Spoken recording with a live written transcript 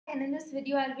And in this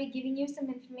video, I'll be giving you some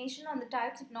information on the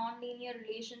types of nonlinear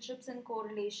relationships and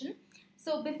correlation.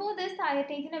 So before this, I had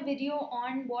taken a video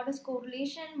on what is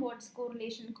correlation, what's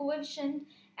correlation coefficient,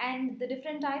 and the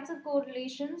different types of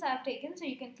correlations I've taken. So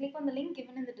you can click on the link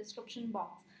given in the description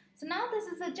box. So now this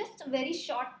is just a very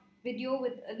short video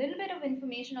with a little bit of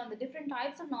information on the different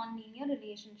types of nonlinear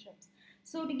relationships.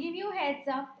 So to give you a heads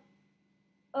up,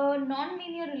 a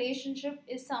non-linear relationship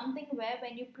is something where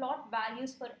when you plot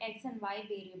values for x and y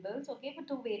variables, okay, for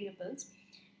two variables,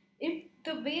 if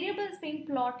the variables being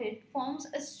plotted forms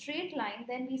a straight line,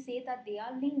 then we say that they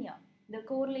are linear. The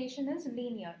correlation is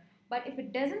linear. But if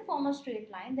it doesn't form a straight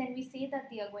line, then we say that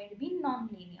they are going to be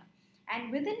non-linear.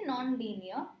 And within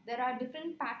non-linear, there are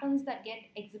different patterns that get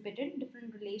exhibited,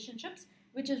 different relationships,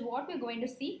 which is what we're going to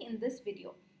see in this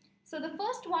video. So the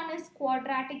first one is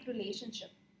quadratic relationship.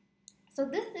 So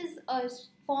this is a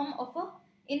form of a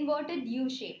inverted U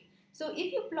shape. So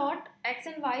if you plot x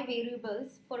and y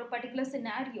variables for a particular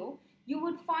scenario, you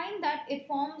would find that it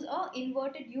forms a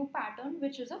inverted U pattern,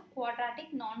 which is a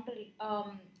quadratic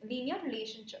non-linear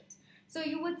relationships. So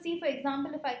you would see, for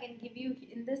example, if I can give you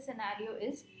in this scenario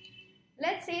is,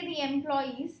 let's say the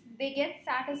employees, they get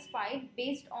satisfied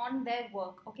based on their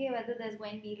work, okay, whether there's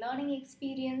going to be learning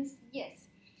experience, yes.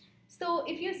 So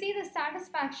if you see the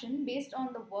satisfaction based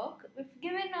on the work, if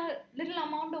given a little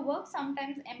amount of work,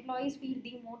 sometimes employees feel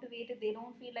demotivated, they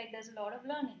don't feel like there's a lot of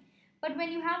learning. But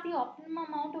when you have the optimum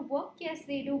amount of work, yes,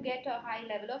 they do get a high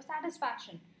level of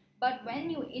satisfaction. But when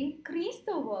you increase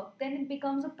the work, then it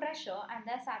becomes a pressure and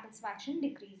their satisfaction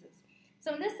decreases.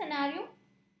 So in this scenario,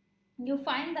 you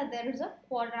find that there is a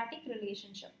quadratic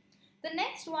relationship. The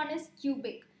next one is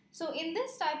cubic. So in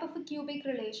this type of a cubic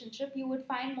relationship, you would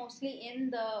find mostly in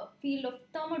the field of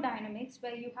thermodynamics,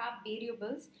 where you have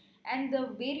variables, and the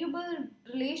variable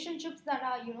relationships that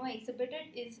are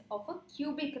exhibited is of a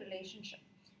cubic relationship.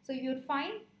 So you would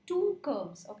find two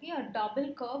curves, okay, a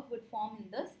double curve would form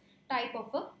in this type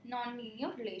of a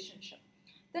nonlinear relationship.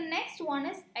 The next one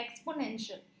is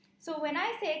exponential. So when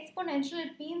I say exponential,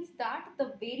 it means that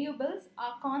the variables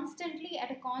are constantly at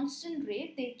a constant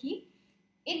rate, they keep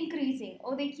increasing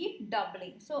or they keep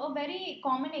doubling. So a very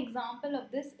common example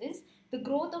of this is the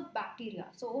growth of bacteria.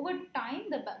 So over time,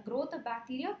 the growth of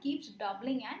bacteria keeps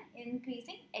doubling and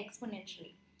increasing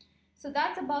exponentially. So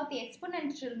that's about the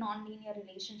exponential nonlinear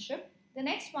relationship. The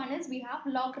next one is we have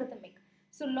logarithmic.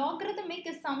 So logarithmic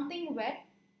is something where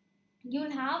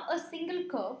you'll have a single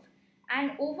curve,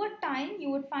 and over time you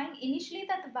would find initially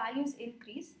that the values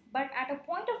increase, but at a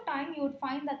point of time you would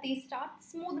find that they start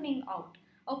smoothing out.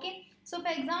 Okay, so for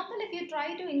example, if you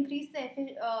try to increase the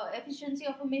efficiency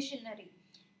of a machinery,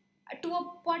 to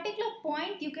a particular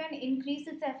point you can increase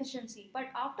its efficiency, but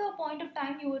after a point of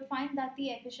time you would find that the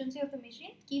efficiency of the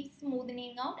machine keeps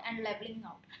smoothing out and leveling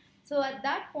out. So at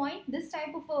that point, this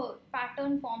type of a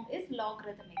pattern form is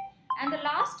logarithmic. And the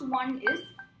last one is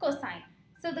cosine.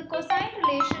 So the cosine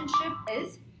relationship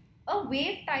is a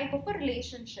wave type of a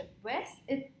relationship, where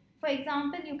for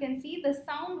example, you can see the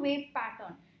sound wave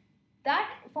pattern that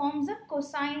forms a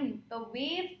cosine, a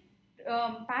wave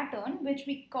pattern, which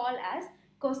we call as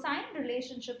cosine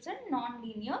relationships and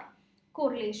nonlinear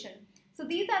correlation. So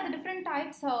these are the different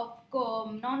types of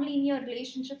nonlinear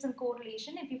relationships and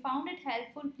correlation. If you found it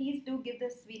helpful, please do give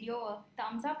this video a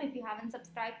thumbs up. If you haven't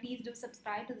subscribed, please do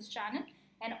subscribe to this channel,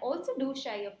 and also do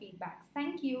share your feedbacks.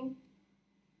 Thank you.